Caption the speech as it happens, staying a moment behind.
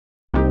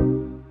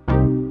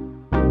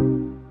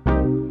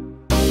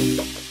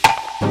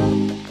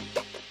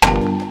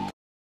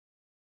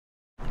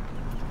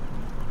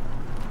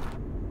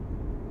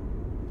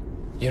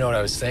You know what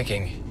I was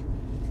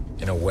thinking?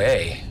 In a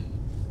way,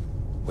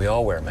 we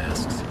all wear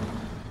masks.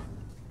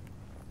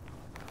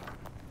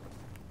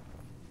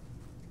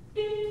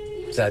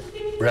 Does that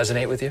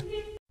resonate with you?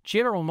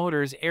 General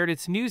Motors aired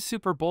its new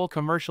Super Bowl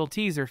commercial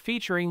teaser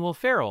featuring Will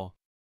Ferrell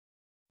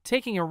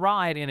taking a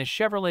ride in a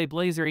Chevrolet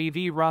Blazer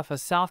EV rough a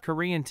South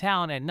Korean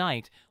town at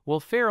night. Will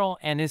Ferrell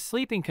and his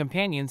sleeping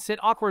companion sit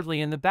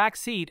awkwardly in the back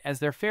seat as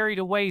they're ferried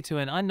away to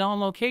an unknown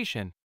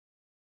location.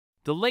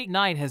 The late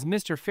night has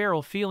Mr.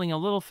 Ferrell feeling a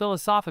little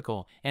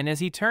philosophical, and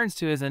as he turns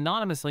to his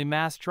anonymously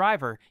masked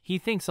driver, he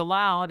thinks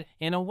aloud,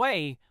 in a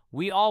way,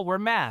 we all wear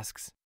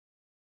masks.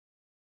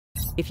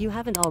 If you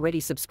haven't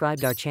already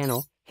subscribed our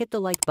channel, hit the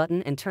like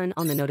button and turn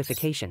on the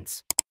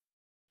notifications.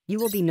 You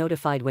will be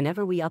notified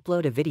whenever we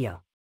upload a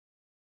video.